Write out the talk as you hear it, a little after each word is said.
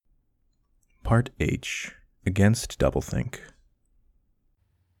Part H. Against Doublethink.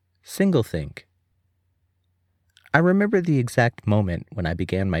 Singlethink. I remember the exact moment when I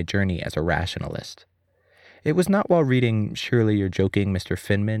began my journey as a rationalist. It was not while reading Surely You're Joking, Mr.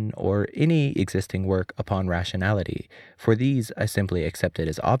 Finman, or any existing work upon rationality, for these I simply accepted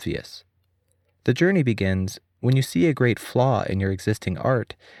as obvious. The journey begins when you see a great flaw in your existing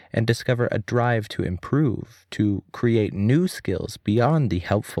art and discover a drive to improve, to create new skills beyond the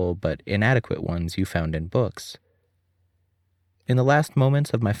helpful but inadequate ones you found in books. In the last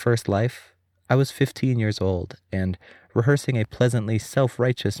moments of my first life, I was 15 years old and rehearsing a pleasantly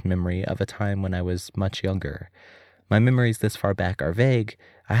self-righteous memory of a time when I was much younger. My memories this far back are vague.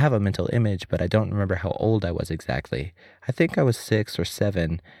 I have a mental image, but I don't remember how old I was exactly. I think I was 6 or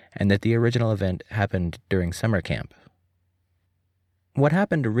 7, and that the original event happened during summer camp. What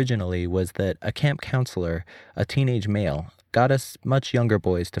happened originally was that a camp counselor, a teenage male, got us much younger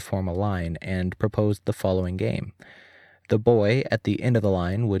boys to form a line and proposed the following game. The boy at the end of the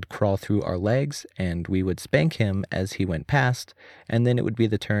line would crawl through our legs, and we would spank him as he went past, and then it would be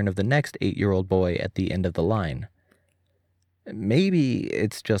the turn of the next 8-year-old boy at the end of the line. Maybe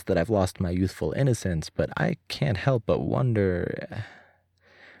it's just that I've lost my youthful innocence, but I can't help but wonder.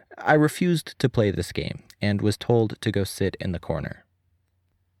 I refused to play this game, and was told to go sit in the corner.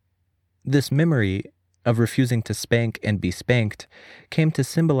 This memory of refusing to spank and be spanked came to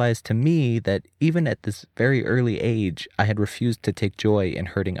symbolize to me that even at this very early age, I had refused to take joy in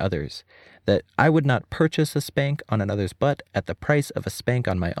hurting others, that I would not purchase a spank on another's butt at the price of a spank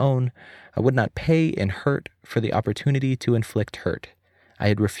on my own. I would not pay in hurt for the opportunity to inflict hurt. I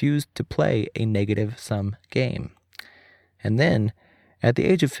had refused to play a negative-sum game. And then, at the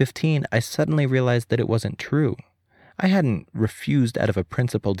age of 15, I suddenly realized that it wasn't true. I hadn't refused out of a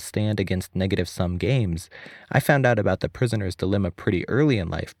principled stand against negative-sum games. I found out about the prisoner's dilemma pretty early in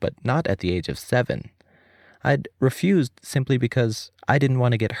life, but not at the age of 7. I'd refused simply because I didn't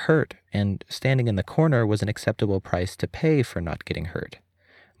want to get hurt, and standing in the corner was an acceptable price to pay for not getting hurt.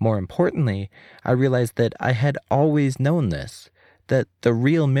 More importantly, I realized that I had always known this, that the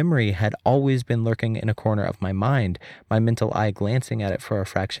real memory had always been lurking in a corner of my mind, my mental eye glancing at it for a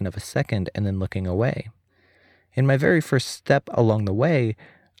fraction of a second and then looking away. In my very first step along the way,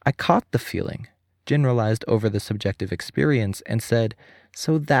 I caught the feeling, generalized over the subjective experience, and said,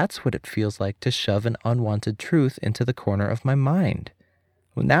 so that's what it feels like to shove an unwanted truth into the corner of my mind.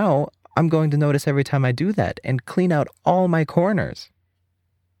 Well, now I'm going to notice every time I do that and clean out all my corners.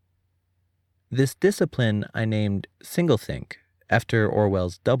 This discipline I named singlethink, after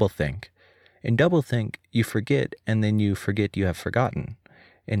Orwell's doublethink. In doublethink, you forget, and then you forget you have forgotten.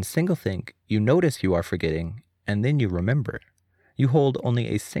 In singlethink, you notice you are forgetting, and then you remember. You hold only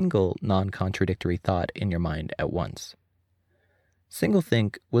a single non-contradictory thought in your mind at once.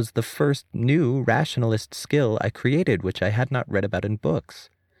 Singlethink was the first new rationalist skill I created which I had not read about in books.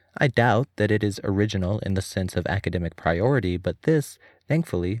 I doubt that it is original in the sense of academic priority, but this,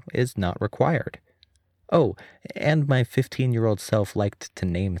 thankfully, is not required. Oh, and my 15-year-old self liked to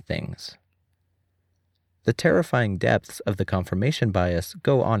name things. The terrifying depths of the confirmation bias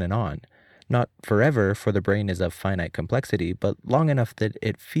go on and on. Not forever, for the brain is of finite complexity, but long enough that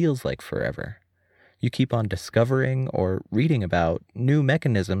it feels like forever. You keep on discovering or reading about new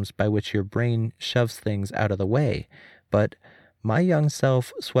mechanisms by which your brain shoves things out of the way, but my young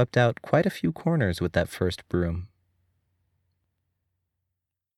self swept out quite a few corners with that first broom.